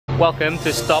Welcome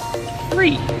to stop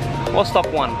 3 or stop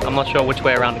 1. I'm not sure which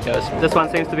way around it goes. This one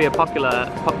seems to be a popular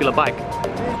bike.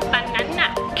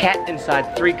 Banana. Cat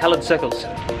inside 3 colored circles.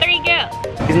 3 girls.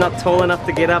 He's not tall enough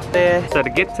to get up there. So to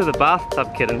get to the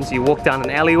bathtub kittens, you walk down an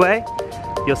alleyway.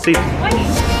 You'll see.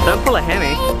 Don't pull a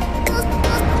hammy.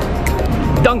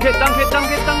 Dunk it, dunk it,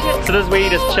 dunk it, dunk it. So this is where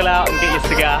you just chill out and get your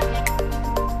cigar.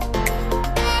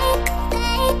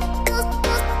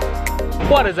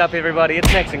 What is up everybody, it's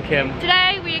Max and Kim.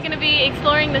 Today we are going to be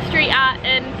exploring the street art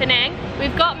in Penang.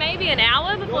 We've got maybe an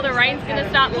hour before the rain's going to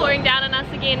start pouring down on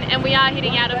us again, and we are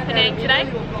heading out of Penang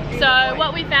today. So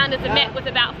what we found is a map with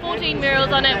about 14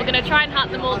 murals on it. We're going to try and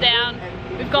hunt them all down.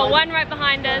 We've got one right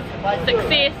behind us,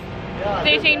 success,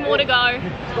 13 more to go.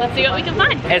 Let's see what we can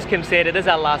find. As Kim said, it is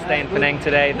our last day in Penang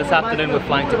today. This afternoon we're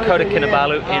flying to Kota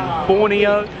Kinabalu in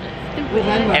Borneo.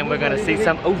 And we're gonna see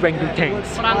some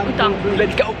orangutans.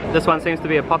 Let's go! This one seems to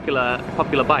be a popular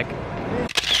bike.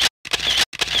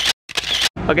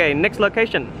 Okay, next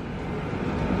location.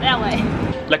 That way.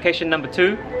 Location number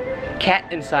 2, cat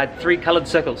inside 3 colored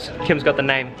circles. Kim's got the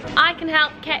name. I can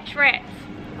help catch rats.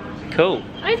 Cool.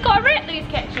 Oh, he's got a rat that he's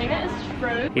catching, that is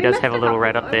true. He does have a little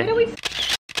rat up there.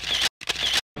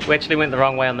 We actually went the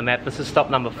wrong way on the map. This is stop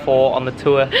number 4 on the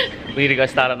tour. We need to go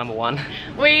start at number 1.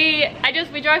 We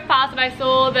drove past and I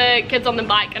saw the kids on the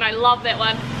bike and I love that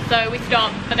one. So we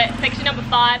stopped, but that's actually number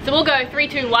 5. So we'll go 3,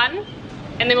 2, 1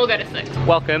 and then we'll go to 6.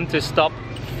 Welcome to stop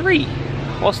 3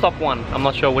 or stop 1. I'm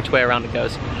not sure which way around it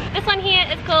goes. This one here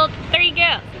is called 3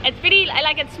 Girls. It's pretty,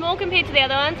 like it's small compared to the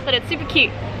other ones, but it's super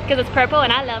cute because it's purple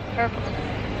and I love purple.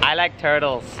 I like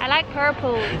turtles. I like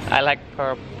purples. I like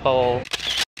purple.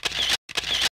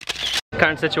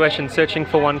 Current situation, searching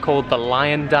for one called the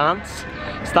Lion Dance.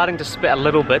 Starting to spit a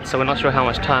little bit, so we're not sure how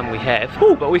much time we have.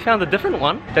 Ooh, but we found a different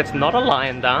one that's not a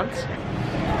lion dance.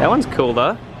 That one's cool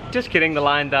though. Just kidding, the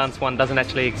lion dance one doesn't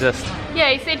actually exist.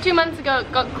 Yeah, he said 2 months ago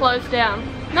it got closed down.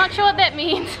 Not sure what that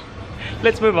means.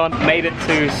 Let's move on. Made it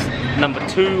to number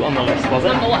 2 on the list, was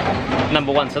it? Number 1.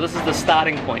 Number 1, so this is the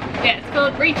starting point. Yeah, it's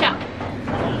called Reach Up.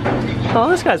 Oh,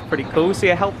 this guy's pretty cool. So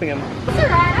you're helping him. It's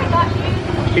alright, I got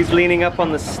you. He's leaning up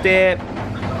on the step.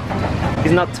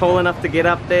 He's not tall enough to get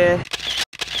up there.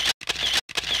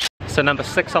 So number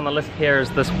 6 on the list here is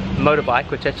this motorbike,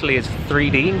 which actually is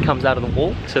 3D and comes out of the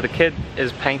wall. So the kid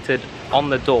is painted on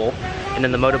the door, and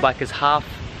then the motorbike is half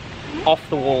off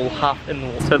the wall, half in the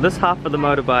wall. So this half of the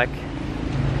motorbike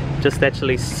just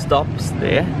actually stops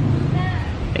there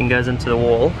and goes into the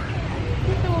wall.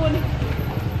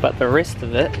 But the rest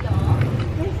of it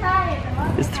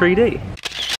is 3D.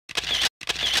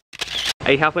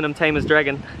 Are you helping him tame his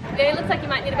dragon? Yeah, it looks like you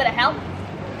might need a bit of help.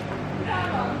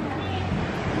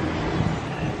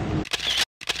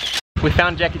 We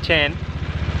found Jackie Chan.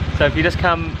 So if you just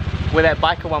come where that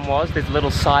biker one was, there's a little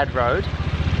side road.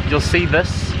 You'll see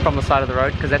this from the side of the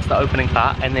road because that's the opening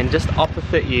part. And then just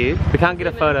opposite you, we can't get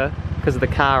a photo because of the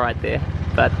car right there.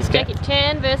 But it's Jackie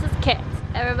Chan versus cats.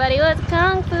 Everybody was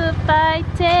kung fu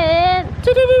fighting.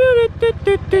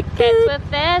 Cats were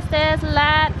fast as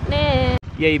lightning.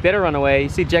 Yeah, you better run away. You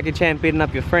see Jackie Chan beating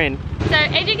up your friend. So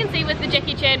as you can see with the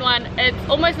Jackie Chan one, it's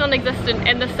almost non-existent,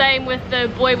 and the same with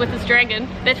the boy with his dragon.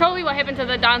 That's probably what happened to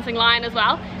the dancing lion as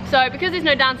well. So because there's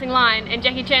no dancing lion and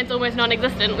Jackie Chan's almost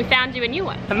non-existent, we found you a new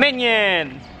one. A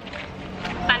minion!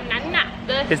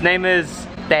 Banana. His name is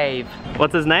Dave.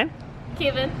 What's his name?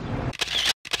 Kevin.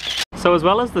 So as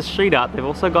well as the street art, they've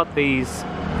also got these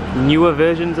newer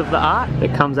versions of the art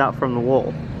that comes out from the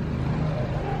wall.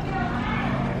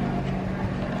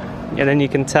 And then you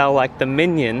can tell like the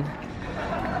minion's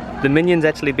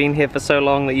actually been here for so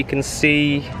long that you can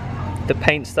see the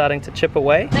paint starting to chip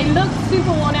away. They look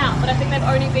super worn out, but I think they've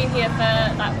only been here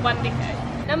for like 1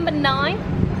 decade. Number 9.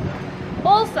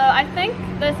 Also, I think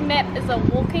this map is a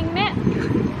walking map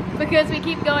because we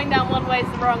keep going down one way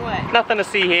the wrong way. Nothing to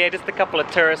see here, just a couple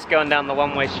of tourists going down the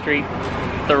one-way street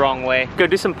the wrong way. Go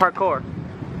do some parkour.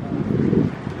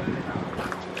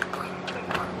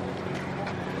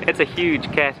 It's a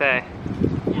huge cafe.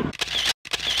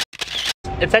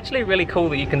 It's actually really cool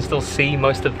that you can still see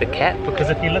most of the cat, because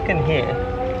if you look in here,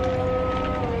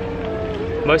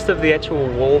 most of the actual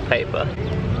wallpaper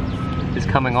is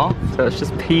coming off, so it's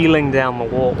just peeling down the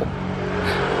wall.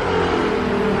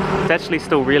 It's actually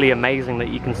still really amazing that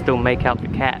you can still make out the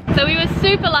cat. So we were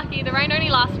super lucky. The rain only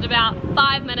lasted about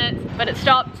 5 minutes, but it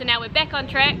stopped, so now we're back on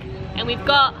track and we've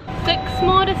got 6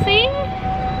 more to see.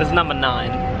 This is number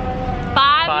 9.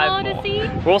 5 more to see.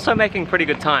 We're also making pretty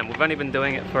good time. We've only been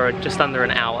doing it for just under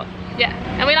an hour. Yeah,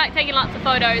 and we like taking lots of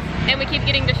photos, and we keep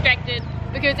getting distracted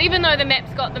because even though the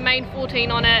map's got the main 14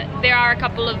 on it, there are a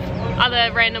couple of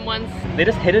other random ones. They're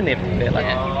just hidden everywhere, like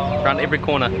around every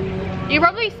corner. You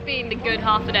probably spend a good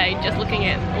half a day just looking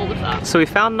at all this art. So we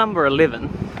found number 11.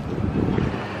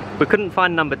 We couldn't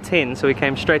find number 10, so we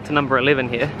came straight to number 11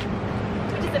 here.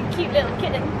 Which is a cute little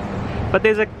kitten. But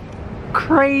there's a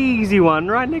crazy one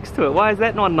right next to it. Why is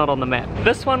that one not on the map?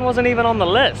 This one wasn't even on the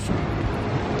list.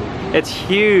 It's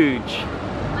huge.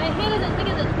 My head is as big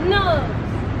as its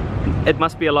nose. It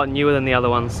must be a lot newer than the other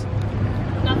ones.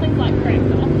 Nothing's like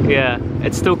cracked off. Yeah,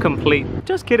 it's still complete.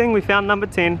 Just kidding, we found number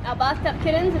 10. Our bathtub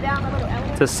kittens are down the little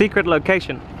alley. It's a secret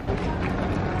location.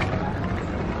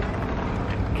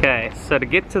 Okay, so to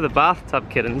get to the bathtub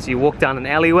kittens, you walk down an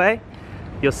alleyway.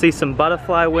 You'll see some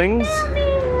butterfly wings.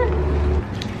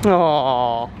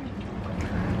 Aww,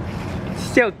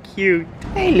 so cute.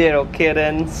 Hey little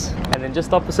kittens. And then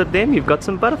just opposite them, you've got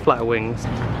some butterfly wings.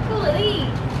 Cool are these?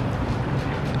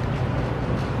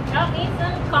 Got me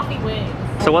some coffee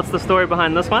wings. So what's the story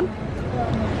behind this one?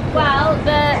 Well,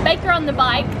 the baker on the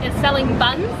bike is selling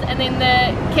buns, and then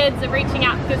the kids are reaching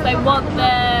out because they want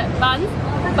the buns,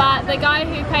 but the guy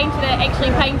who painted it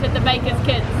actually painted the baker's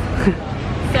kids.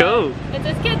 So Cool. it's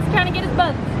his kids trying to get his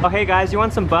buns. Oh hey guys, you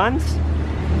want some buns?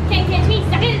 Can't catch me,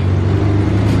 suckers!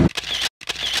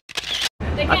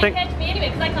 They can't catch me anyway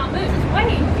because I can't move. It's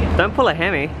way easier. Don't pull a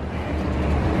hammy.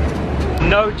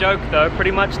 No joke though,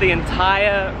 pretty much the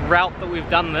entire route that we've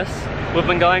done this, we've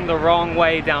been going the wrong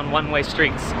way down one-way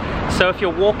streets. So if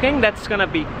you're walking, that's gonna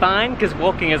be fine because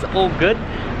walking is all good.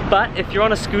 But if you're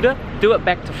on a scooter, do it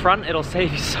back to front, it'll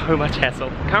save you so much hassle.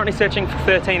 Currently searching for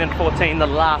 13 and 14, the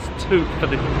last two for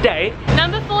the day.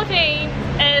 Number 14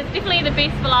 is definitely the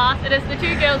best for last. It is the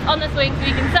two girls on the swing, so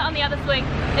you can sit on the other swing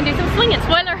and do some swinging.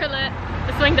 Spoiler alert,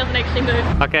 the swing doesn't actually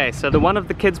move. Okay, so the one of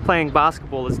the kids playing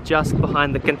basketball is just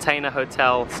behind the Container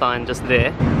Hotel sign just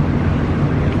there.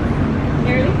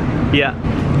 Really? Yeah.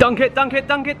 Dunk it, dunk it,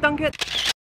 dunk it, dunk it!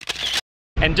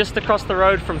 And just across the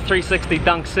road from 360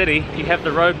 Dunk City, you have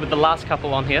the road with the last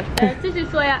couple on here. This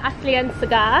is where Aslian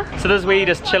cigar. So this is where you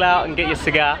just chill out and get your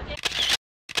cigar.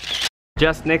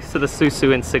 Just next to the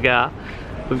Susu and cigar,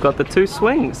 we've got the two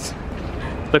swings.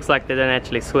 Looks like they don't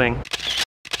actually swing.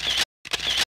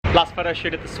 Last photo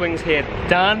shoot at the swings here,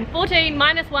 done. 14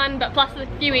 minus 1, but plus a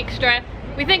few extra.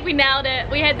 We think we nailed it.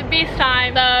 We had the best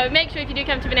time. So make sure if you do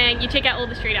come to Penang, you check out all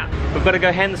the street art. We've got to go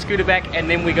hand the scooter back and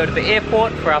then we go to the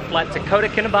airport for our flight to Kota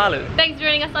Kinabalu. Thanks for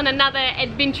joining us on another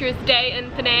adventurous day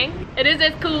in Penang. It is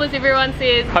as cool as everyone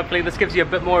says. Hopefully this gives you a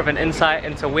bit more of an insight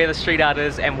into where the street art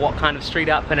is and what kind of street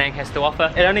art Penang has to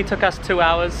offer. It only took us 2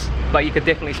 hours, but you could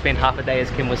definitely spend half a day, as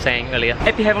Kim was saying earlier.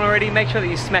 If you haven't already, make sure that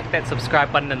you smack that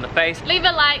subscribe button in the face. Leave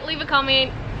a like, leave a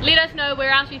comment. Let us know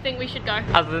where else you think we should go.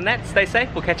 Other than that, stay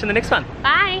safe. We'll catch you in the next one.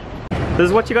 Bye. This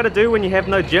is what you got to do when you have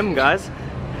no gym, guys.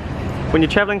 When you're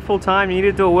traveling full time, you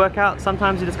need to do a workout.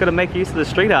 Sometimes you just got to make use of the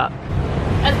street art.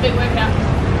 That's a big workout.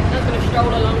 I'm just going to stroll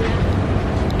along now.